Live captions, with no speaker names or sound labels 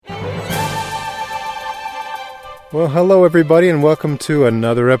Well, hello everybody, and welcome to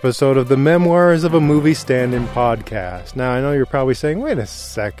another episode of the Memoirs of a Movie Stand-In podcast. Now, I know you're probably saying, wait a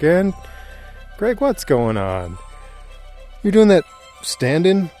second, Greg, what's going on? You're doing that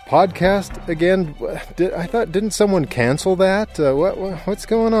stand-in podcast again? Didn't someone cancel that? What's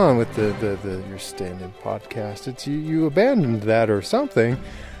going on with your stand-in podcast? It's you abandoned that or something.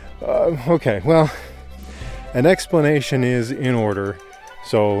 Okay, well, an explanation is in order.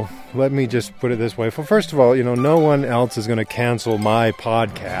 So let me just put it this way. Well, first of all, no one else is going to cancel my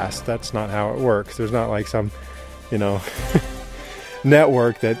podcast. That's not how it works. There's not like some,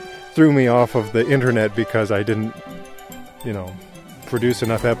 network that threw me off of the internet because I didn't, produce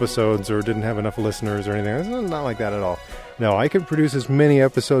enough episodes or didn't have enough listeners or anything. It's not like that at all. No, I can produce as many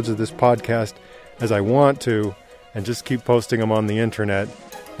episodes of this podcast as I want to and just keep posting them on the internet.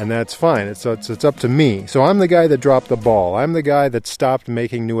 And that's fine. It's up to me. So I'm the guy that dropped the ball. I'm the guy that stopped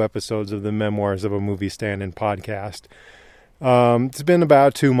making new episodes of the Memoirs of a Movie Stand-In podcast. It's been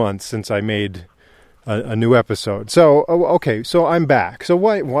about 2 months since I made a new episode. So, okay, so I'm back. So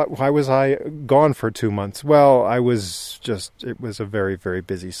why was I gone for 2 months? Well, it was a very, very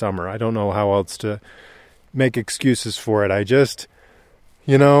busy summer. I don't know how else to make excuses for it. I just...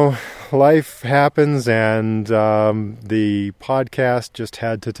 life happens, and the podcast just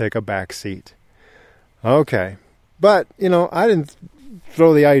had to take a back seat. Okay. But, I didn't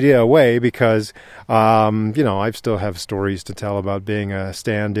throw the idea away because, I still have stories to tell about being a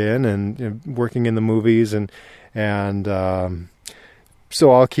stand-in and working in the movies, and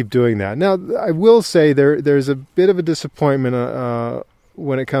so I'll keep doing that. Now, I will say there's a bit of a disappointment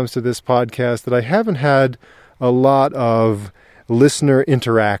when it comes to this podcast that I haven't had a lot of listener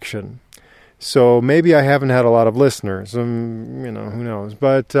interaction. So maybe I haven't had a lot of listeners, who knows.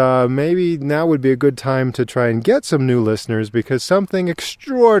 But maybe now would be a good time to try and get some new listeners because something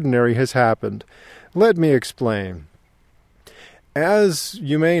extraordinary has happened. Let me explain. As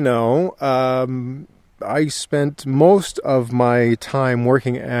you may know, I spent most of my time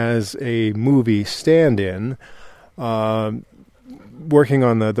working as a movie stand-in, working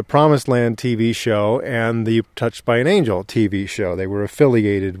on the Promised Land TV show and the Touched by an Angel TV show. They were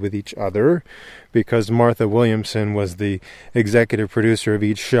affiliated with each other because Martha Williamson was the executive producer of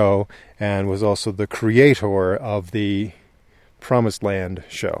each show and was also the creator of the Promised Land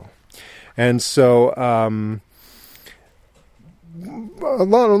show. And so a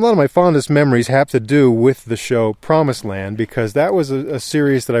lot of my fondest memories have to do with the show Promised Land because that was a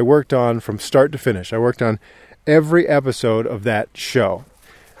series that I worked on from start to finish. I worked on every episode of that show.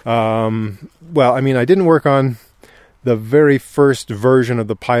 I didn't work on the very first version of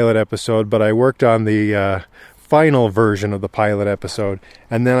the pilot episode, but I worked on the final version of the pilot episode,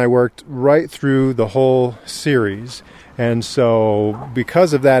 and then I worked right through the whole series. And so,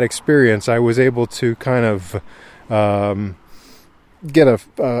 because of that experience, I was able to kind of get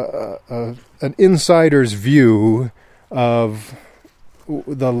an insider's view of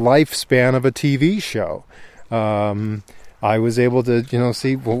the lifespan of a TV show. I was able to,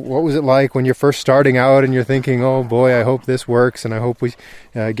 see what was it like when you're first starting out and you're thinking, oh boy, I hope this works and I hope we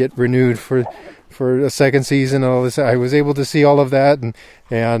get renewed for a second season. All this, I was able to see all of that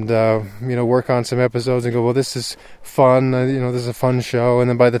and work on some episodes and go, well, this is fun. This is a fun show. And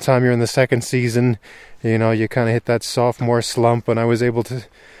then by the time you're in the second season, you kind of hit that sophomore slump. And I was able to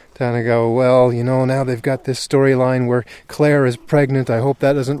kind of go, well, now they've got this storyline where Claire is pregnant. I hope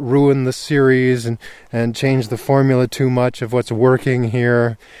that doesn't ruin the series and change the formula too much of what's working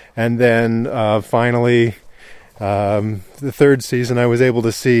here. And then finally, the third season, I was able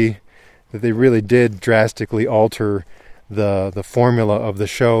to see that they really did drastically alter the formula of the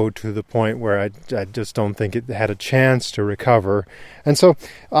show to the point where I just don't think it had a chance to recover. And so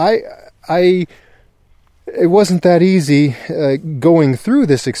it wasn't that easy going through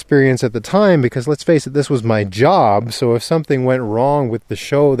this experience at the time because, let's face it, this was my job. So if something went wrong with the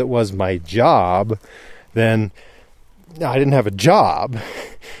show that was my job, then I didn't have a job.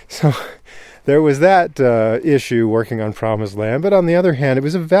 So there was that issue working on Promised Land. But on the other hand, it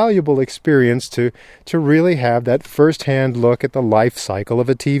was a valuable experience to really have that first-hand look at the life cycle of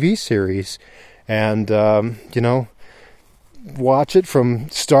a TV series. And, watch it from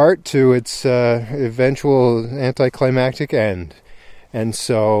start to its eventual anticlimactic end. And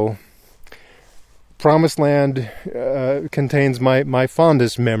so Promised Land contains my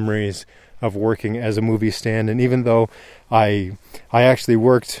fondest memories of working as a movie stand-in, even though I actually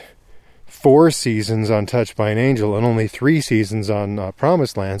worked 4 seasons on Touched by an Angel and only 3 seasons on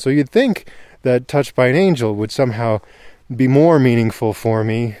Promised Land. So you'd think that Touched by an Angel would somehow be more meaningful for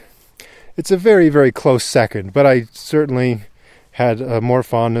me. It's a very, very close second, but I certainly had more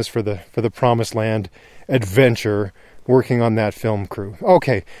fondness for the Promised Land adventure working on that film crew.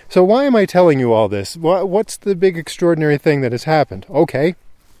 Okay, so why am I telling you all this? What's the big extraordinary thing that has happened? Okay,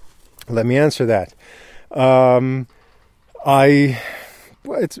 let me answer that.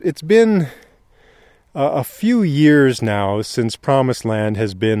 It's been a few years now since Promised Land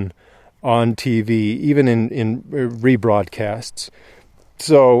has been on TV, even in rebroadcasts.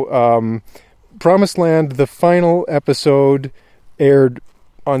 So, Promised Land, the final episode aired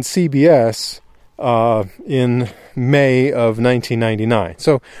on CBS in May of 1999,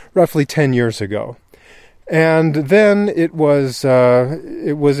 so roughly 10 years ago. And then it was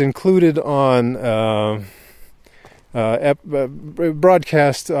included on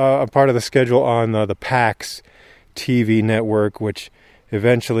broadcast a part of the schedule on the PAX TV network, which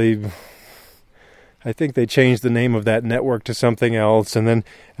eventually, I think they changed the name of that network to something else, and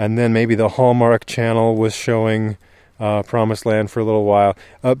then maybe the Hallmark Channel was showing Promised Land for a little while.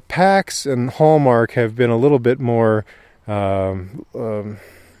 PAX and Hallmark have been a little bit more,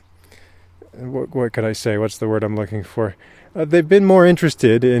 what could I say? What's the word I'm looking for? They've been more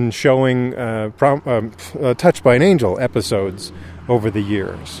interested in showing Touched by an Angel episodes over the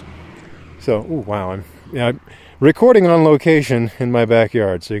years. So, wow, I'm recording on location in my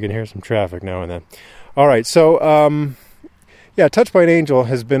backyard, so you can hear some traffic now and then. All right, so, Touched by an Angel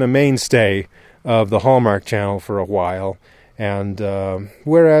has been a mainstay of the Hallmark Channel for a while, and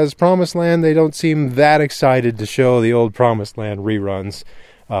whereas Promised Land, they don't seem that excited to show the old Promised Land reruns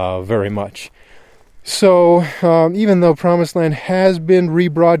very much. So, even though Promised Land has been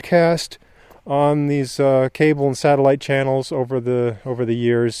rebroadcast on these cable and satellite channels over the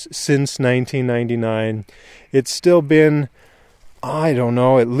years since 1999, it's still been, I don't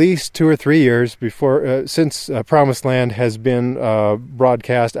know, at least 2 or 3 years since Promised Land has been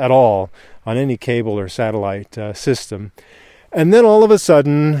broadcast at all on any cable or satellite system. And then all of a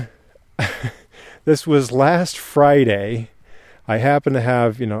sudden, this was last Friday, I happen to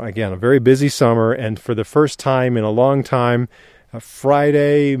have, again, a very busy summer, and for the first time in a long time, a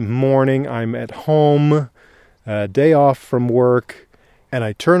Friday morning, I'm at home, day off from work, and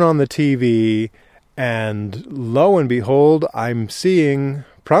I turn on the TV, and lo and behold, I'm seeing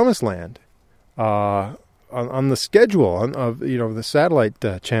Promised Land on the schedule of the satellite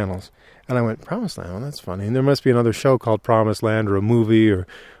channels. And I went, Promised Land? Well, that's funny. And there must be another show called Promised Land, or a movie or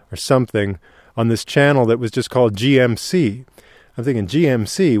something on this channel that was just called GMC. I'm thinking,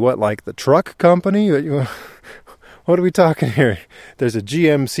 GMC, what, like the truck company? What are we talking here? There's a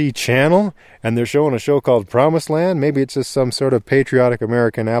GMC channel, and they're showing a show called Promised Land? Maybe it's just some sort of patriotic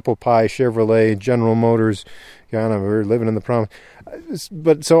American apple pie, Chevrolet, General Motors, we're living in the promise.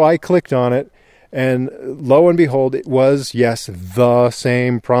 But so I clicked on it, and lo and behold, it was, yes, the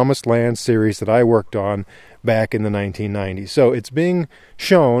same Promised Land series that I worked on back in the 1990s. So it's being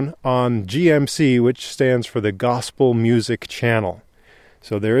shown on GMC, which stands for the Gospel Music Channel.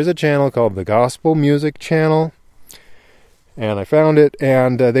 So there is a channel called the Gospel Music Channel, and I found it,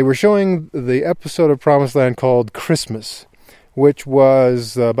 and they were showing the episode of Promised Land called Christmas, which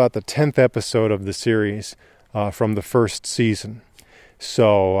was about the 10th episode of the series from the first season.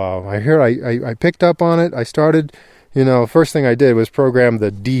 So I picked up on it. I started, first thing I did was program the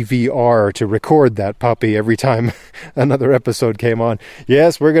DVR to record that puppy every time another episode came on.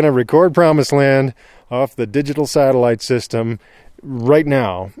 Yes, we're going to record Promised Land off the digital satellite system right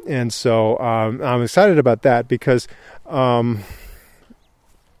now. And so I'm excited about that because, one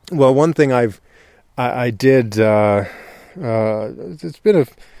thing I did, it's been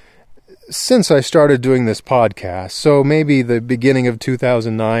since I started doing this podcast, so maybe the beginning of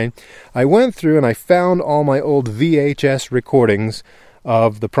 2009, I went through and I found all my old VHS recordings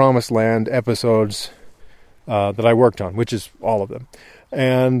of the Promised Land episodes that I worked on, which is all of them.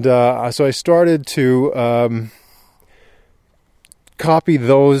 And so I started to copy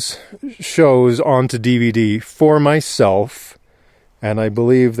those shows onto DVD for myself, and I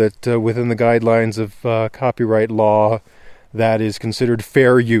believe that within the guidelines of copyright law, that is considered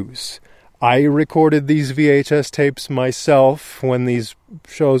fair use. I recorded these VHS tapes myself when these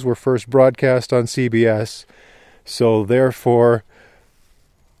shows were first broadcast on CBS, so therefore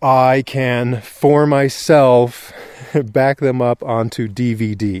I can, for myself, back them up onto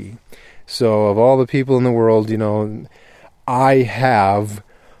DVD. So of all the people in the world, I have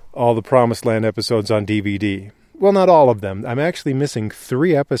all the Promised Land episodes on DVD. Well, not all of them. I'm actually missing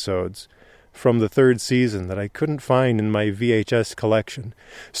 3 episodes from the 3rd season that I couldn't find in my VHS collection.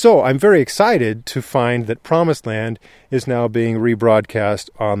 So I'm very excited to find that Promised Land is now being rebroadcast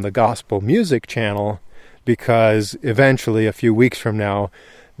on the Gospel Music Channel, because eventually, a few weeks from now,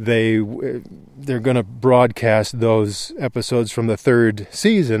 they're going to broadcast those episodes from the third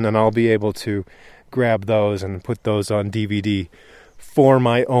season, and I'll be able to grab those and put those on DVD for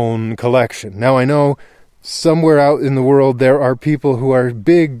my own collection. Now, I know somewhere out in the world there are people who are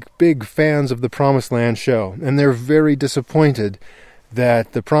big fans of the Promised Land show, and they're very disappointed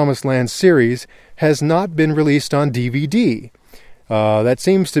that the Promised Land series has not been released on DVD. That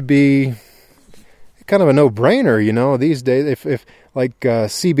seems to be kind of a no-brainer, these days. If like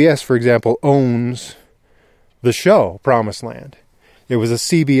CBS, for example, owns the show Promised Land. It was a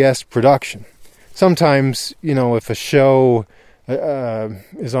CBS production. Sometimes, if a show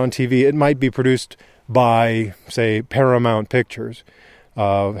is on TV, it might be produced by, say, Paramount Pictures,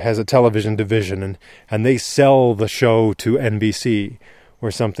 has a television division, and they sell the show to NBC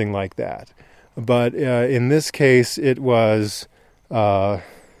or something like that. But in this case, it was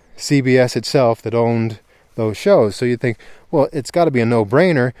CBS itself that owned those shows. So you'd think, well, it's got to be a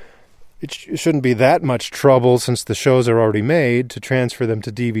no-brainer. It shouldn't be that much trouble, since the shows are already made, to transfer them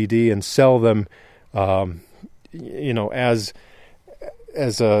to DVD and sell them, as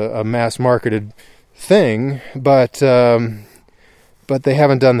a mass-marketed thing, but they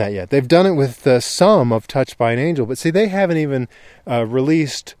haven't done that yet. They've done it with some of Touched by an Angel, but see, they haven't even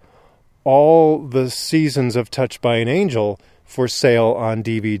released all the seasons of Touched by an Angel for sale on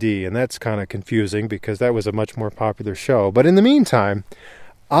DVD, and that's kind of confusing because that was a much more popular show. But in the meantime,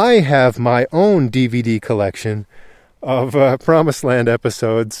 I have my own DVD collection of Promised Land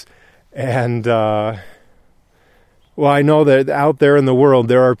episodes, and I know that out there in the world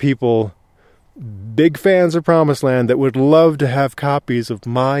there are people, big fans of Promised Land, that would love to have copies of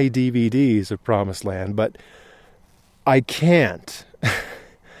my DVDs of Promised Land, but I can't.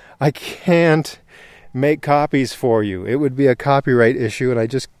 I can't make copies for you. It would be a copyright issue, and I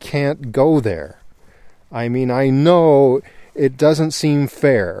just can't go there. I mean, I know it doesn't seem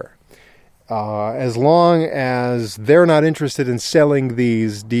fair. As long as they're not interested in selling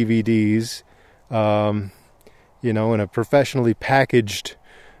these DVDs, in a professionally packaged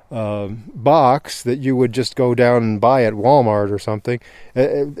box that you would just go down and buy at Walmart or something.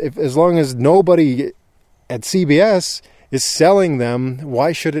 As long as nobody at CBS is selling them,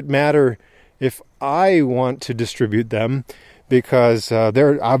 why should it matter if I want to distribute them? Because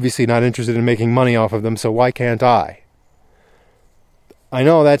they're obviously not interested in making money off of them, so why can't I? I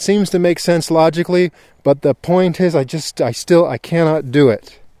know that seems to make sense logically, but the point is I cannot do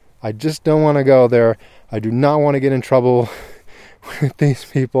it. I just don't want to go there. I do not want to get in trouble with these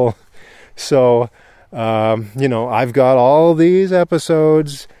people. So, I've got all these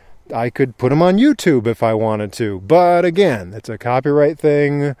episodes. I could put them on YouTube if I wanted to. But again, it's a copyright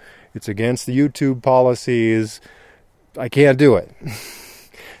thing. It's against the YouTube policies. I can't do it.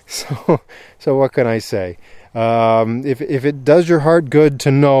 So what can I say? If it does your heart good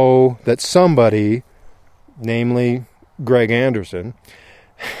to know that somebody, namely Greg Anderson,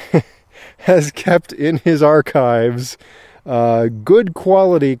 has kept in his archives good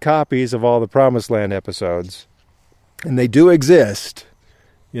quality copies of all the Promised Land episodes, and they do exist,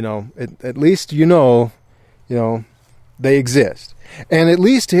 at least they exist. And at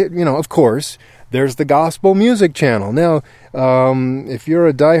least, of course, there's the Gospel Music Channel. Now, if you're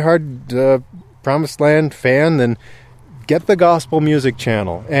a diehard Promised Land fan, then get the Gospel Music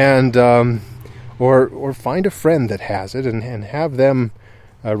Channel, and or find a friend that has it and have them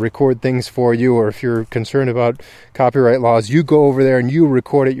record things for you. Or if you're concerned about copyright laws, you go over there and you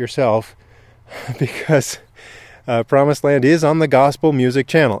record it yourself, because Promised Land is on the Gospel Music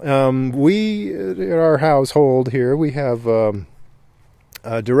Channel. We, in our household here, we have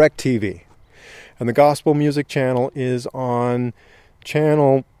DirecTV, and the Gospel Music Channel is on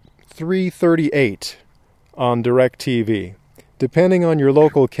channel 338 on DirecTV. Depending on your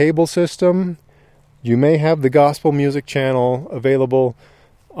local cable system, you may have the Gospel Music Channel available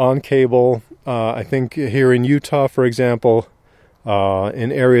on cable. I think here in Utah, for example,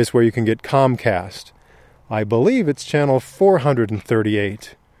 in areas where you can get Comcast, I believe it's channel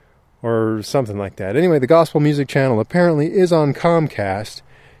 438 or something like that. Anyway, the Gospel Music Channel apparently is on Comcast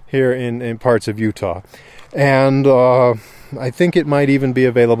here in parts of Utah. And I think it might even be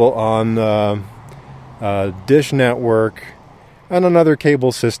available on Dish Network and on other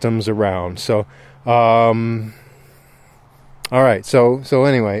cable systems around. So, all right. So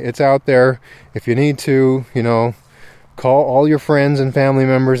anyway, it's out there. If you need to, call all your friends and family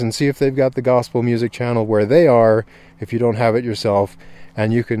members and see if they've got the Gospel Music Channel where they are, if you don't have it yourself,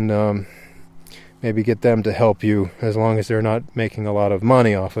 and you can maybe get them to help you, as long as they're not making a lot of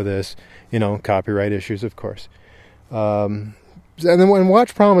money off of this, copyright issues, of course. and then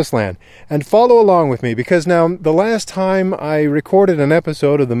watch Promised Land and follow along with me, because now the last time I recorded an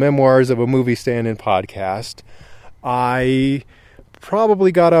episode of the Memoirs of a Movie Stand-In podcast, I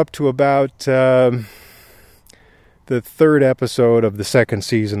probably got up to about the third episode of the second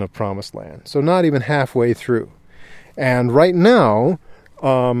season of Promised Land, so not even halfway through. And right now,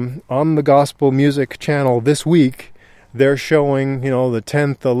 on the Gospel Music channel this week, they're showing, the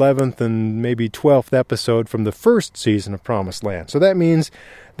 10th, 11th, and maybe 12th episode from the first season of Promised Land. So that means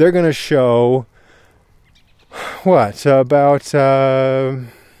they're going to show, about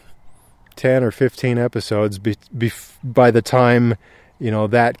 10 or 15 episodes by the time,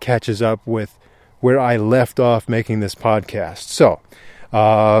 that catches up with where I left off making this podcast. So,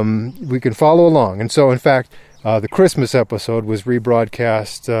 we can follow along. And so, in fact, the Christmas episode was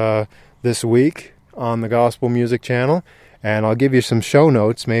rebroadcast this week on the Gospel Music channel, and I'll give you some show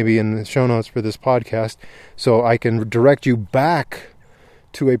notes, maybe in the show notes for this podcast, so I can direct you back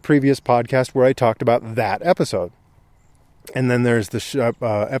to a previous podcast where I talked about that episode. And then there's the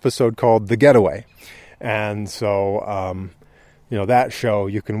episode called The Getaway, and so that show,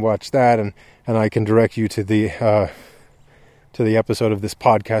 you can watch that, and I can direct you to the episode of this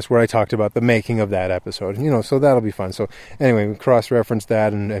podcast where I talked about the making of that episode. So that'll be fun. So anyway, we cross-reference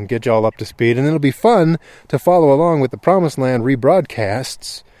that and get you all up to speed. And it'll be fun to follow along with the Promised Land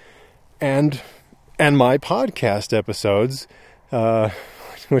rebroadcasts and my podcast episodes,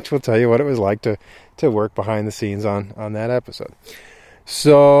 which will tell you what it was like to work behind the scenes on that episode.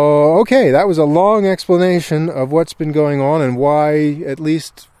 So, okay, that was a long explanation of what's been going on and why, at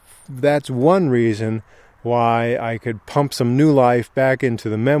least that's one reason why I could pump some new life back into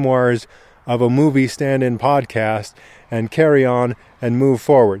the Memoirs of a Movie Stand-In podcast and carry on and move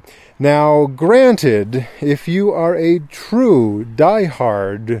forward. Now, granted, if you are a true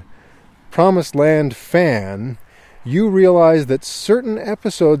diehard Promised Land fan, you realize that certain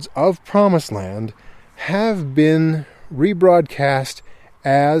episodes of Promised Land have been rebroadcast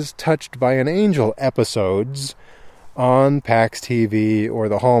as Touched by an Angel episodes on PAX TV or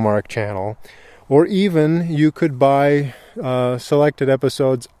the Hallmark Channel. Or even you could buy selected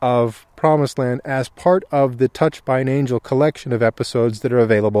episodes of Promised Land as part of the Touched by an Angel collection of episodes that are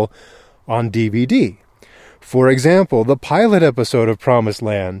available on DVD. For example, the pilot episode of Promised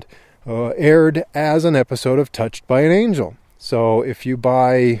Land aired as an episode of Touched by an Angel. So if you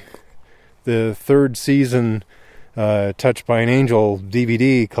buy the third season Touched by an Angel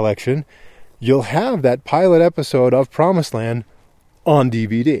DVD collection, you'll have that pilot episode of Promised Land on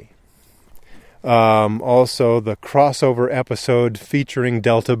DVD. Also, the crossover episode featuring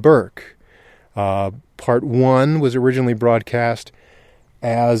Delta Burke. Part 1 was originally broadcast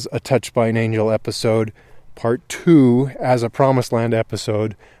as a Touched by an Angel episode. Part 2 as a Promised Land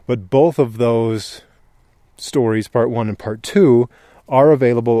episode. But both of those stories, Part 1 and Part 2, are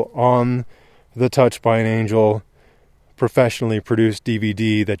available on the Touched by an Angel professionally produced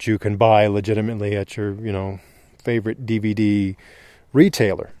DVD that you can buy legitimately at your, favorite DVD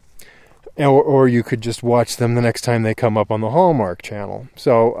retailer. Or you could just watch them the next time they come up on the Hallmark Channel.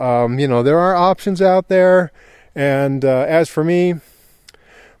 So, there are options out there. And as for me,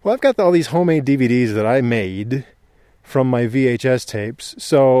 well, I've got all these homemade DVDs that I made from my VHS tapes.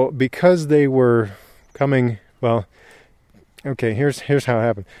 So, because they were coming, here's how it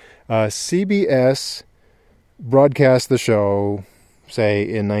happened. CBS broadcast the show, say,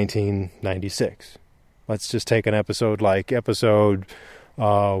 in 1996. Let's just take an episode like episode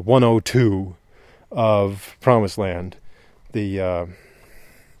 102 of Promised Land, the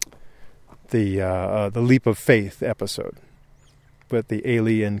Leap of Faith episode with the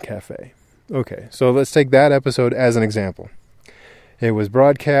Alien Cafe. Okay, so let's take that episode as an example. It was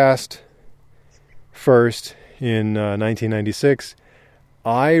broadcast first in 1996.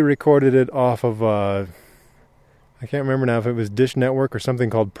 I recorded it off of I can't remember now if it was Dish Network or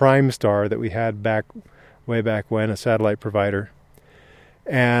something called Prime Star that we had way back when, a satellite provider.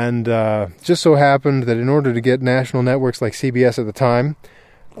 And just so happened that in order to get national networks like CBS at the time,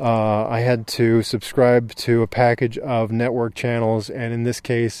 I had to subscribe to a package of network channels, and in this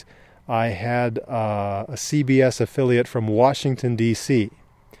case, I had a CBS affiliate from Washington, D.C.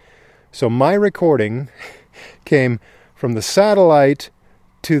 So my recording came from the satellite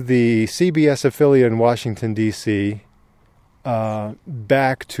to the CBS affiliate in Washington, D.C.,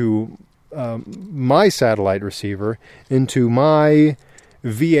 back to my satellite receiver into my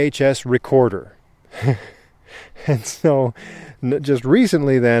VHS recorder. And so just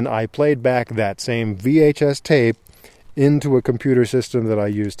recently then I played back that same VHS tape into a computer system that I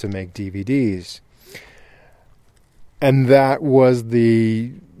used to make DVDs. And that was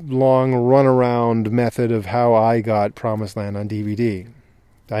the long runaround method of how I got Promised Land on DVD.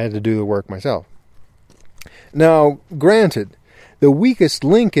 I had to do the work myself. Now, granted, the weakest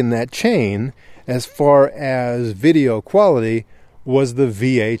link in that chain, as far as video quality, was the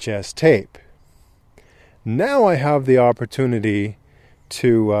VHS tape. Now I have the opportunity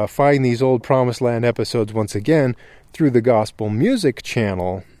to find these old Promised Land episodes once again through the Gospel Music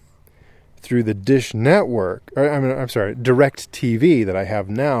channel, through the Dish Network, Direct TV that I have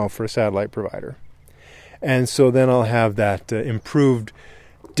now for a satellite provider. And so then I'll have that improved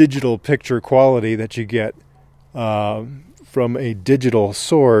digital picture quality that you get from a digital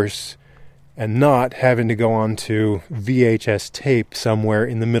source, and not having to go on to VHS tape somewhere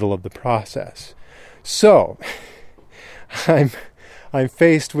in the middle of the process. So, I'm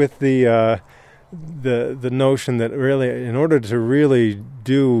faced with the notion that really, in order to really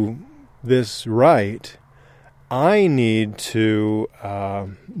do this right, I need to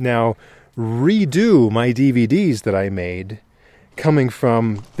now redo my DVDs that I made coming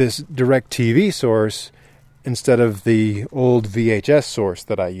from this direct TV source instead of the old VHS source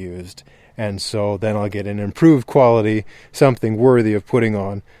that I used. And so then I'll get an improved quality, something worthy of putting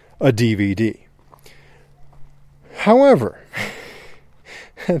on a DVD. However,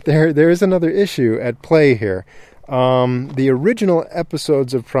 there is another issue at play here. The original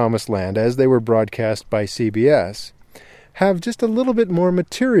episodes of Promised Land, as they were broadcast by CBS, have just a little bit more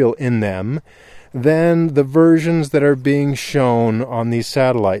material in them than the versions that are being shown on these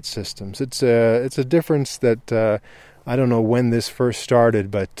satellite systems. It's a difference that I don't know when this first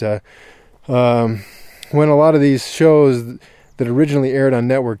started, but when a lot of these shows that originally aired on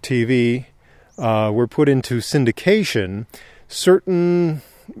network TV were put into syndication, certain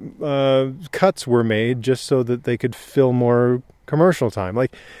cuts were made just so that they could fill more commercial time.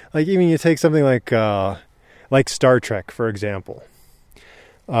 Like even you take something like Star Trek, for example.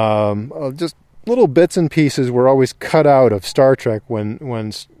 Just little bits and pieces were always cut out of Star Trek when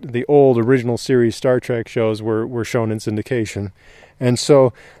the old original series Star Trek shows were shown in syndication. And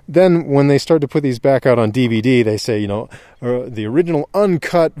so then when they start to put these back out on DVD, they say, the original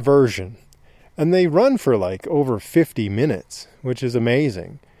uncut version. And they run for like over 50 minutes, which is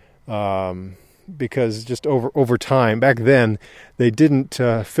amazing. Because just over time, back then, they didn't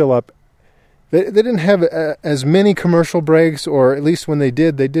fill up. They didn't have as many commercial breaks, or at least when they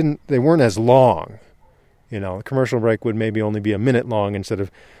did, they weren't as long. A commercial break would maybe only be a minute long instead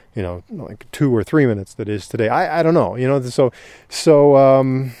of, like 2 or 3 minutes that is today. I don't know.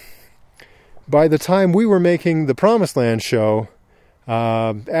 So by the time we were making the Promised Land show,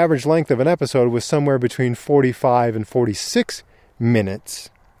 average length of an episode was somewhere between 45 and 46 minutes.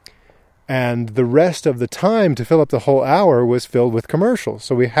 And the rest of the time to fill up the whole hour was filled with commercials.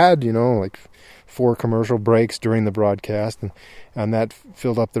 So we had, like 4 commercial breaks during the broadcast, and that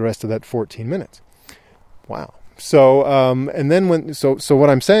filled up the rest of that 14 minutes. Wow. So, and then so what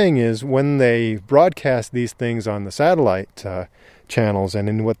I'm saying is when they broadcast these things on the satellite channels and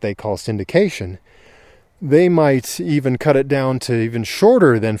in what they call syndication, they might even cut it down to even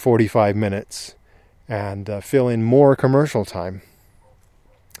shorter than 45 minutes and fill in more commercial time.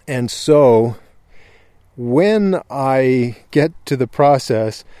 And so when I get to the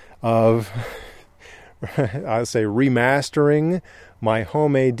process of, I'll say, remastering my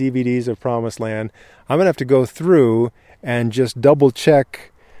homemade DVDs of Promised Land, I'm going to have to go through and just double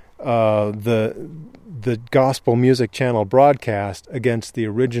check the Gospel Music Channel broadcast against the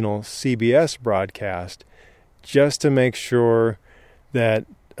original CBS broadcast, just to make sure that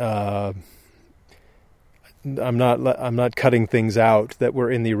I'm not cutting things out that were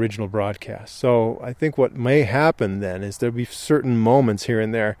in the original broadcast. So I think what may happen then is there'll be certain moments here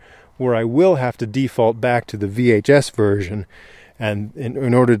and there where I will have to default back to the VHS version, and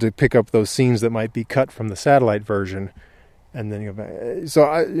in order to pick up those scenes that might be cut from the satellite version, and then go back. So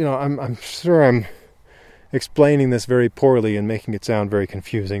I'm sure I'm explaining this very poorly and making it sound very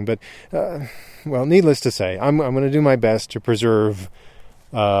confusing. But well, needless to say, I'm going to do my best to preserve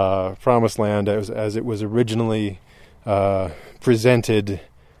Promised Land as it was originally presented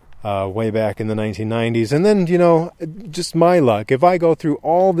way back in the 1990s. And then, just my luck, if I go through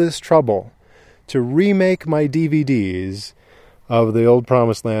all this trouble to remake my DVDs of the old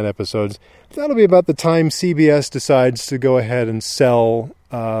Promised Land episodes, that'll be about the time CBS decides to go ahead and sell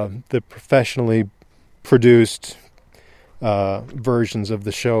the professionally produced versions of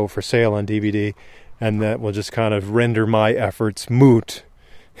the show for sale on DVD, and that will just kind of render my efforts moot.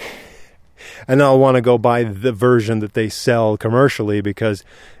 And I'll want to go buy the version that they sell commercially because,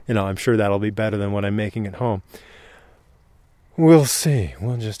 I'm sure that'll be better than what I'm making at home. We'll see.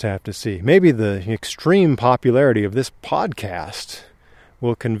 We'll just have to see. Maybe the extreme popularity of this podcast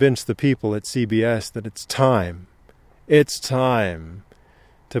will convince the people at CBS that it's time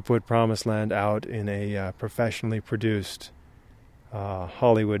to put Promised Land out in a professionally produced,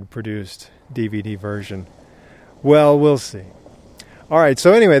 Hollywood-produced DVD version. Well, we'll see. All right,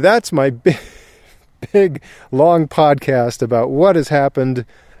 so anyway, that's my big, long podcast about what has happened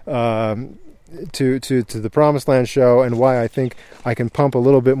to the Promised Land show and why I think I can pump a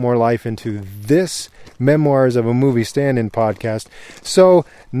little bit more life into this Memoirs of a Movie Stand-In podcast. So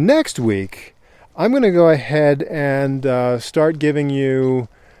next week, I'm going to go ahead and start giving you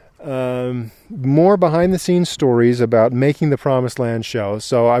more behind-the-scenes stories about making the Promised Land show.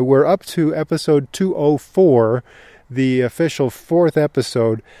 So we're up to episode 204, the official 4th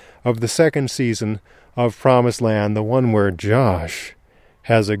episode of the 2nd season of Promised Land, the one where Josh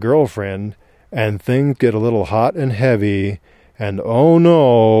has a girlfriend and things get a little hot and heavy, and oh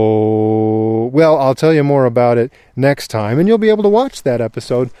no. Well, I'll tell you more about it next time, and you'll be able to watch that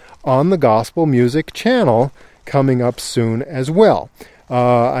episode on the Gospel Music channel coming up soon as well.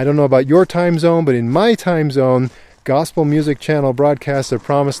 I don't know about your time zone, but in my time zone, Gospel Music channel broadcasts of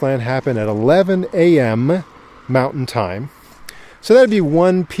Promised Land happen at 11 a.m. Mountain Time. So that'd be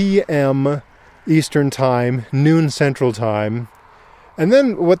 1 p.m. Eastern Time, noon Central Time. And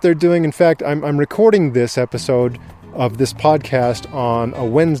then what they're doing, in fact, I'm recording this episode of this podcast on a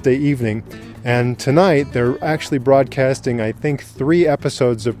Wednesday evening, and tonight they're actually broadcasting, I think, 3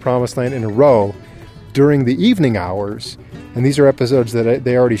 episodes of Promised Land in a row during the evening hours. And these are episodes that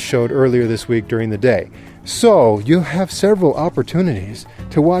they already showed earlier this week during the day. So you have several opportunities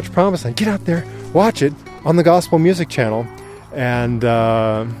to watch Promised Land. Get out there, watch it on the Gospel Music channel. And,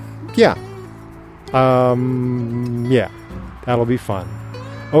 yeah, that'll be fun.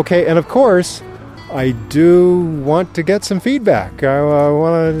 Okay, and of course, I do want to get some feedback. I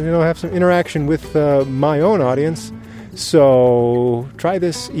want to, have some interaction with my own audience. So try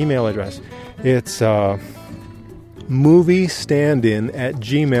this email address. It's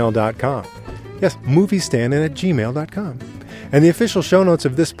moviestandin@gmail.com. Yes, moviestandin@gmail.com. And the official show notes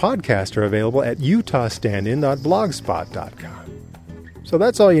of this podcast are available at utahstandin.blogspot.com. So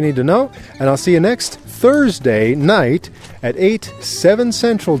that's all you need to know, and I'll see you next Thursday night at 7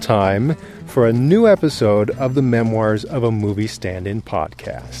 Central Time for a new episode of the Memoirs of a Movie Stand-In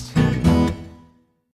podcast.